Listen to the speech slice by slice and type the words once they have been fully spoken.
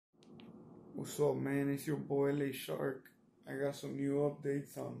What's up, man? It's your boy LA Shark. I got some new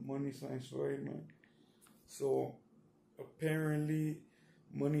updates on Money Sign Suede, man. So apparently,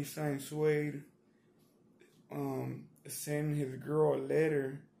 Money Sign Suede sent his girl a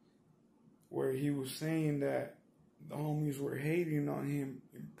letter where he was saying that the homies were hating on him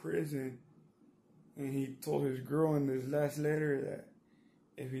in prison, and he told his girl in this last letter that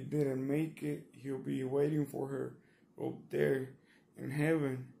if he didn't make it, he'll be waiting for her up there in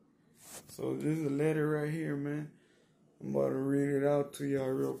heaven. So this is a letter right here, man. I'm about to read it out to y'all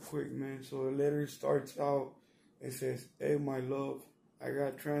real quick, man. So the letter starts out, it says, "Hey, my love, I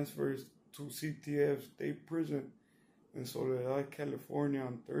got transfers to CTF State Prison in Soledad, California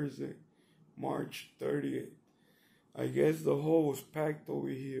on Thursday, March 30th. I guess the hole was packed over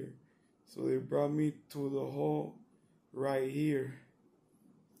here, so they brought me to the hole right here.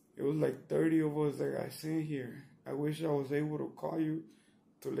 It was like 30 of us that got sent here. I wish I was able to call you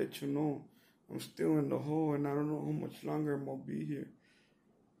to let you know I'm still in the hole and I don't know how much longer I'm gonna be here."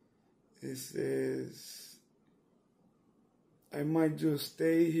 It says, "I might just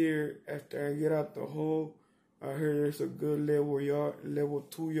stay here after I get out the hole. I heard there's a good level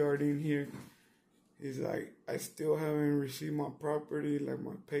 2 yard in here." He's like, "I still haven't received my property, like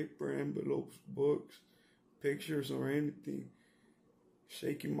my paper, envelopes, books, pictures, or anything."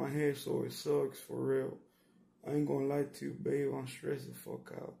 Shaking my head, so it sucks for real. I ain't gonna lie to you, babe. I'm stressed the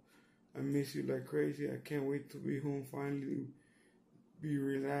fuck out. I miss you like crazy. I can't wait to be home finally, be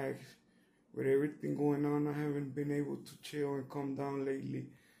relaxed. With everything going on, I haven't been able to chill and calm down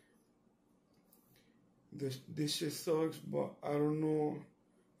lately. This shit sucks, but I don't know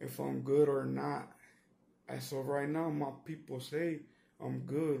if I'm good or not. As of right now, my people say I'm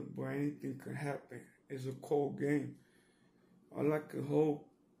good, but anything could happen. It's a cold game. All I could hope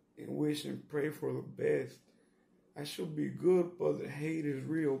and wish and pray for the best. I should be good, but the hate is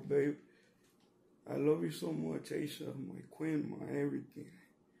real, babe. I love you so much, Aisha, my queen, my everything.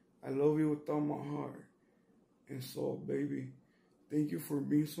 I love you with all my heart and soul, baby. Thank you for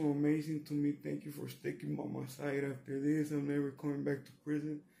being so amazing to me. Thank you for sticking by my side. After this, I'm never coming back to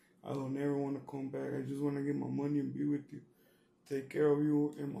prison. I don't ever want to come back. I just want to get my money and be with you. Take care of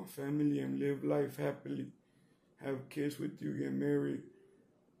you and my family and live life happily. Have kids with you, get married.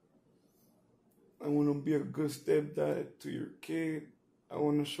 I want to be a good stepdad to your kid. I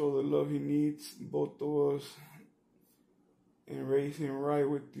want to show the love he needs, both of us, and raise him right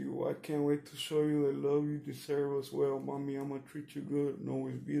with you. I can't wait to show you the love you deserve as well, mommy. I'm going to treat you good and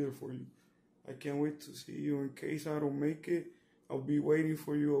always be there for you. I can't wait to see you. In case I don't make it, I'll be waiting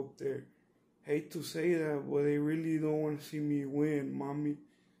for you up there. Hate to say that, but they really don't want to see me win, mommy.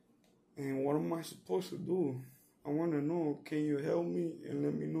 And what am I supposed to do? I want to know, can you help me and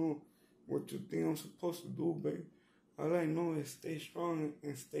let me know what you think I'm supposed to do, babe? All I know is stay strong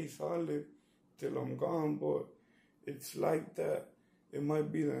and stay solid till I'm gone, but it's like that. It might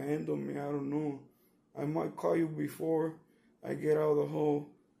be the end of me, I don't know. I might call you before I get out of the hole.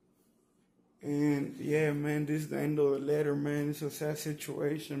 And yeah, man, this is the end of the letter, man. It's a sad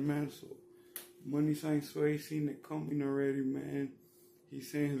situation, man. So Money Sign Sway seen it coming already, man. He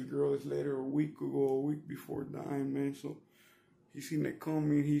sent his girl this letter a week ago, a week before dying, man. So he seen it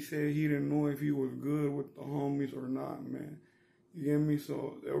coming. He said he didn't know if he was good with the homies or not, man. You get me?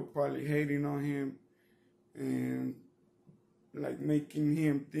 So they were probably hating on him and like making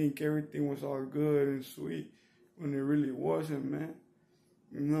him think everything was all good and sweet when it really wasn't, man.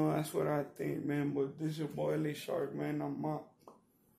 You know, that's what I think, man. But this is your boy LA Shark, man. I'm out.